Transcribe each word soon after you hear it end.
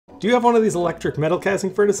Do you have one of these electric metal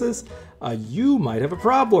casting furnaces? You might have a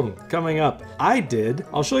problem coming up. I did.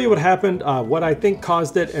 I'll show you what happened, what I think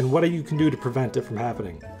caused it, and what you can do to prevent it from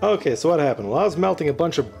happening. Okay, so what happened? Well, I was melting a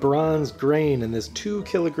bunch of bronze grain in this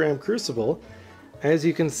 2-kilogram crucible. As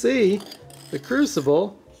you can see, the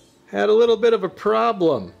crucible had a little bit of a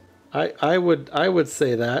problem. I would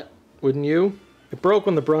say that, wouldn't you? It broke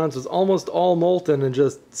when the bronze was almost all molten and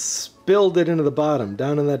just spilled it into the bottom,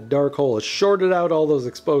 down in that dark hole. It shorted out all those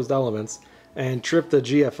exposed elements and tripped the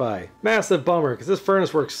GFI. Massive bummer, because this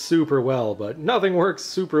furnace works super well, but nothing works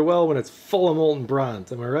super well when it's full of molten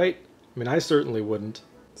bronze, am I right? I mean, I certainly wouldn't.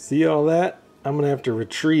 See all that? I'm gonna have to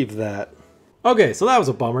retrieve that. Okay, so that was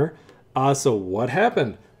a bummer. So what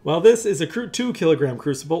happened? Well, this is a 2-kilogram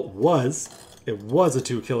crucible. It was a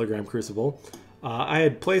 2-kilogram crucible. I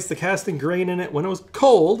had placed the casting grain in it when it was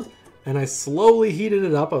cold, and I slowly heated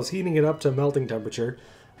it up. I was heating it up to melting temperature,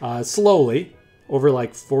 slowly, over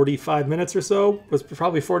like 45 minutes or so. It was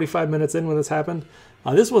probably 45 minutes in when this happened.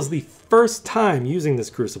 This was the first time using this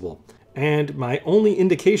crucible, and my only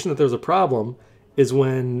indication that there was a problem is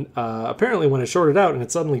when, apparently when it shorted out and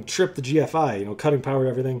it suddenly tripped the GFI, you know, cutting power to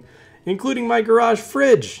everything, including my garage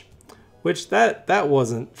fridge, which that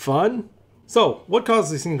wasn't fun. So, what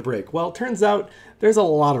caused this thing to break? Well, it turns out there's a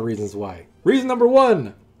lot of reasons why. Reason number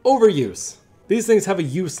 1, overuse. These things have a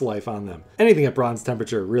use life on them. Anything at bronze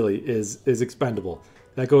temperature really is expendable.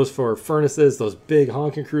 That goes for furnaces, those big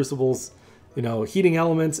honking crucibles, you know, heating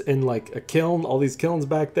elements in like a kiln, all these kilns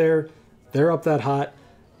back there, they're up that hot.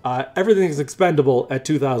 Everything is expendable at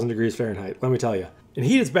 2000 degrees Fahrenheit, let me tell you. And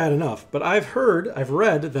heat is bad enough, but I've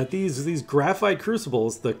read that these graphite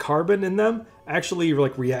crucibles, the carbon in them actually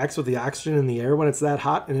like reacts with the oxygen in the air when it's that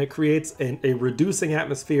hot, and it creates a reducing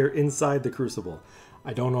atmosphere inside the crucible.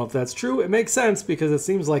 I don't know if that's true. It makes sense because it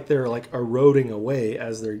seems like they're like eroding away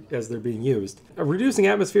as they're being used. A reducing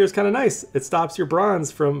atmosphere is kind of nice. It stops your bronze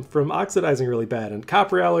from oxidizing really bad, and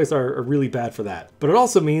copper alloys are really bad for that. But it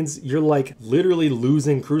also means you're like literally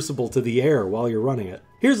losing crucible to the air while you're running it.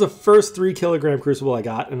 Here's the first 3-kilogram crucible I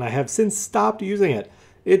got, and I have since stopped using it.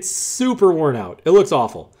 It's super worn out. It looks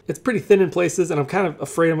awful. It's pretty thin in places, and I'm kind of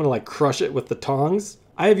afraid I'm gonna like crush it with the tongs.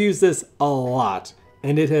 I have used this a lot,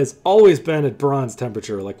 and it has always been at bronze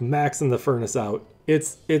temperature, like maxing the furnace out.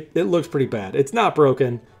 It looks pretty bad. It's not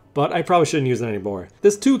broken, but I probably shouldn't use it anymore.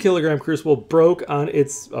 This 2-kilogram crucible broke on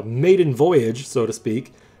its maiden voyage, so to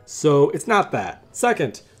speak, so it's not that.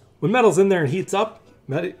 Second, when metal's in there and heats up,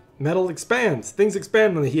 metal expands. Things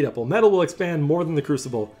expand when they heat up. Well, metal will expand more than the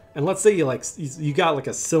crucible. And let's say you got like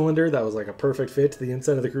a cylinder that was like a perfect fit to the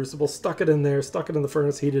inside of the crucible, stuck it in there, stuck it in the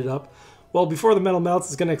furnace, heated it up. Well, before the metal melts,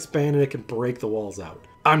 it's going to expand and it can break the walls out.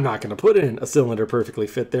 I'm not going to put in a cylinder perfectly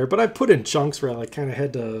fit there, but I put in chunks where I like kind of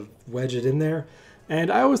had to wedge it in there.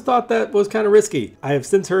 And I always thought that was kind of risky. I have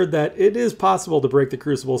since heard that it is possible to break the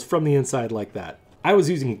crucibles from the inside like that. I was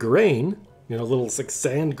using grain, you know, little like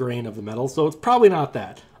sand grain of the metal, so it's probably not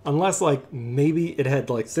that. Unless like maybe it had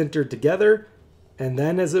like sintered together, and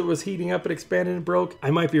then as it was heating up it expanded and broke. I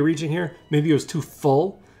might be reaching here. Maybe it was too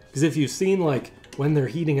full. Because if you've seen like when they're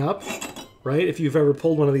heating up, right? If you've ever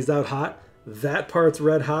pulled one of these out hot, that part's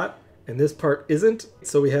red hot and this part isn't.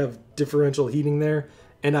 So we have differential heating there.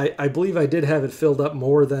 And I believe I did have it filled up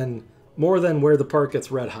more than where the part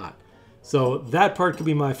gets red hot. So that part could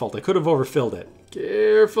be my fault. I could have overfilled it.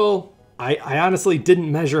 Careful. I honestly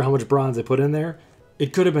didn't measure how much bronze I put in there.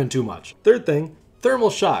 It could have been too much. Third thing, thermal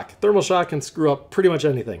shock. Thermal shock can screw up pretty much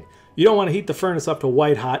anything. You don't want to heat the furnace up to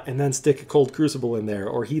white hot and then stick a cold crucible in there,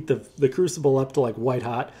 or heat the crucible up to like white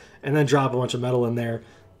hot and then drop a bunch of metal in there.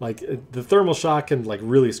 Like the thermal shock can like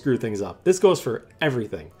really screw things up. This goes for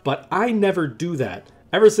everything, but I never do that.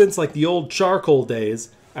 Ever since like the old charcoal days,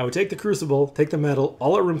 I would take the crucible, take the metal,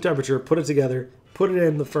 all at room temperature, put it together, put it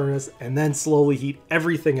in the furnace, and then slowly heat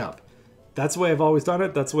everything up. That's the way I've always done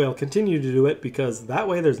it. That's the way I'll continue to do it, because that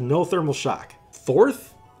way there's no thermal shock.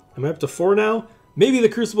 Fourth, am I up to 4 now? Maybe the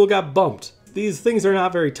crucible got bumped. These things are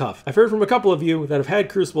not very tough. I've heard from a couple of you that have had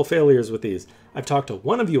crucible failures with these. I've talked to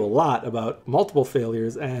one of you a lot about multiple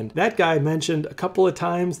failures, and that guy mentioned a couple of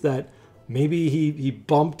times that maybe he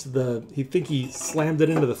bumped he slammed it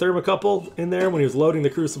into the thermocouple in there when he was loading the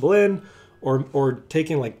crucible in, or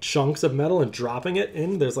taking like chunks of metal and dropping it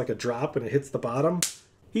in. There's like a drop and it hits the bottom.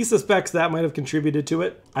 He suspects that might have contributed to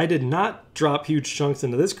it. I did not drop huge chunks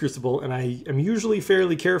into this crucible, and I am usually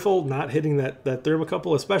fairly careful not hitting that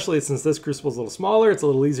thermocouple, especially since this crucible is a little smaller. It's a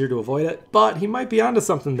little easier to avoid it, but he might be onto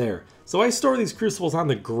something there. So I store these crucibles on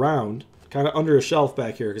the ground, kind of under a shelf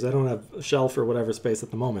back here, because I don't have a shelf or whatever space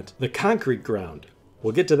at the moment. The concrete ground.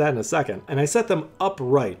 We'll get to that in a second. And I set them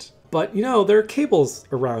upright. But, you know, there are cables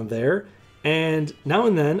around there, And now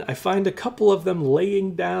and then I find a couple of them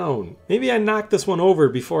laying down. Maybe I knocked this one over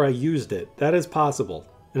before I used it. That is possible.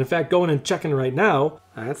 And in fact, going and checking right now,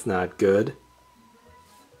 that's not good.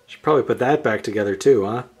 Should probably put that back together too,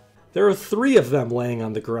 huh? There are 3 of them laying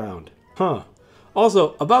on the ground. Huh.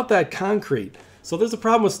 Also, about that concrete. So there's a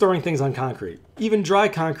problem with storing things on concrete. Even dry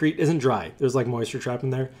concrete isn't dry. There's like moisture trapped in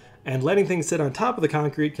there. And letting things sit on top of the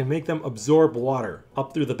concrete can make them absorb water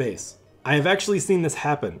up through the base. I have actually seen this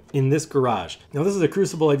happen in this garage. Now this is a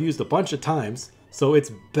crucible I've used a bunch of times, so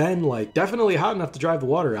it's been like definitely hot enough to drive the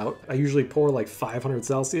water out. I usually pour like 500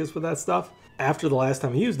 Celsius with that stuff. After the last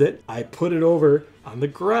time I used it, I put it over on the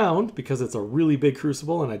ground because it's a really big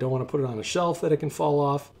crucible and I don't want to put it on a shelf that it can fall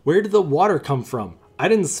off. Where did the water come from? I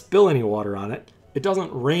didn't spill any water on it. It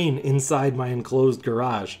doesn't rain inside my enclosed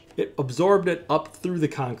garage. It absorbed it up through the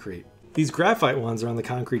concrete. These graphite ones are on the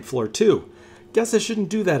concrete floor too. Guess I shouldn't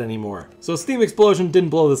do that anymore. So a steam explosion didn't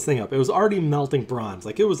blow this thing up. It was already melting bronze.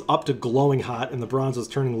 Like it was up to glowing hot and the bronze was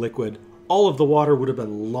turning liquid. All of the water would have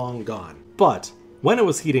been long gone. But when it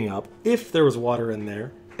was heating up, if there was water in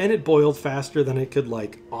there and it boiled faster than it could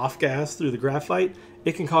like off gas through the graphite,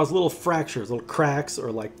 it can cause little fractures, little cracks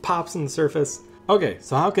or like pops in the surface. Okay,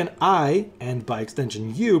 so how can I, and by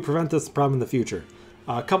extension you, prevent this problem in the future?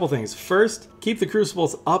 A couple things. First, keep the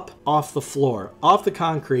crucibles up off the floor, off the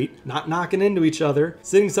concrete, not knocking into each other,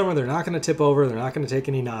 sitting somewhere they're not going to tip over, they're not going to take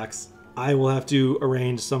any knocks. I will have to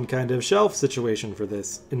arrange some kind of shelf situation for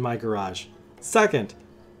this in my garage. Second,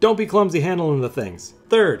 don't be clumsy handling the things.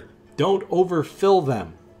 Third, don't overfill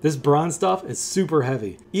them. This bronze stuff is super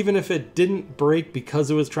heavy. Even if it didn't break because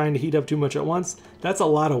it was trying to heat up too much at once, that's a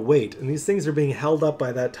lot of weight, and these things are being held up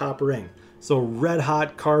by that top ring. So red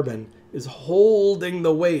hot carbon is holding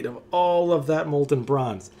the weight of all of that molten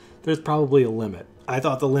bronze. There's probably a limit. I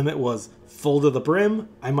thought the limit was full to the brim.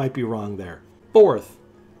 I might be wrong there. Fourth,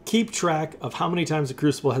 keep track of how many times the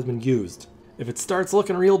crucible has been used. If it starts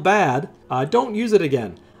looking real bad, don't use it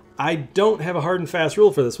again. I don't have a hard and fast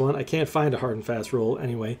rule for this one. I can't find a hard and fast rule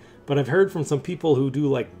anyway, but I've heard from some people who do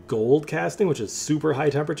like gold casting, which is super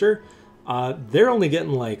high temperature. They're only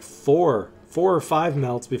getting like 4 or 5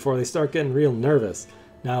 melts before they start getting real nervous.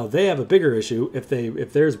 Now they have a bigger issue.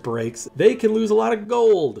 If there's breaks, they can lose a lot of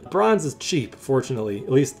gold. Bronze is cheap, fortunately,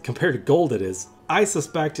 at least compared to gold it is. I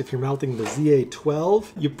suspect if you're melting the ZA12,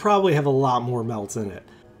 you probably have a lot more melts in it.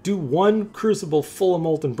 Do 1 crucible full of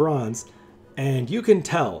molten bronze, and you can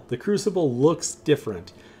tell the crucible looks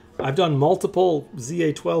different. I've done multiple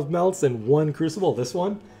ZA12 melts in 1 crucible, this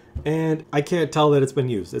one, and I can't tell that it's been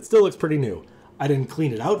used. It still looks pretty new. I didn't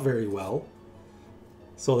clean it out very well,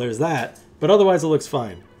 so there's that. But otherwise it looks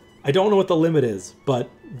fine. I don't know what the limit is, but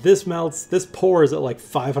this pours at like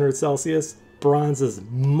 500 Celsius. Bronze is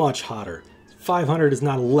much hotter. 500 is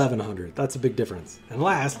not 1100. That's a big difference. And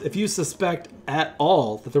last, if you suspect at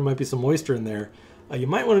all that there might be some moisture in there, you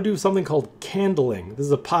might want to do something called candling. This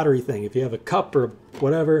is a pottery thing. If you have a cup or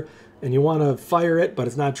whatever and you want to fire it, but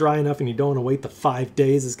it's not dry enough and you don't want to wait the 5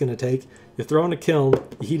 days it's going to take, you throw in a kiln,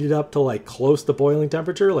 you heat it up to like close to boiling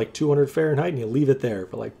temperature, like 200 Fahrenheit, and you leave it there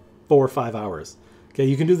for like 4 or 5 hours. Okay,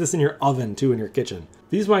 you can do this in your oven too in your kitchen.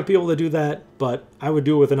 These might be able to do that, but I would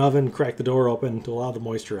do it with an oven, crack the door open to allow the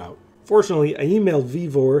moisture out. Fortunately, I emailed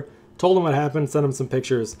Vivor, told them what happened, sent them some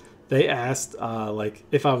pictures. They asked like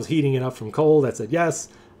if I was heating it up from cold. I said yes.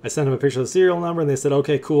 I sent them a picture of the serial number and they said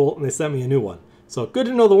okay, cool, and they sent me a new one. So good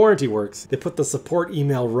to know the warranty works. They put the support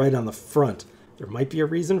email right on the front. There might be a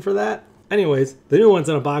reason for that. Anyways, the new one's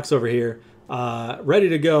in a box over here, ready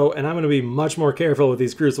to go, and I'm going to be much more careful with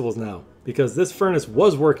these crucibles now because this furnace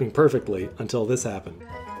was working perfectly until this happened.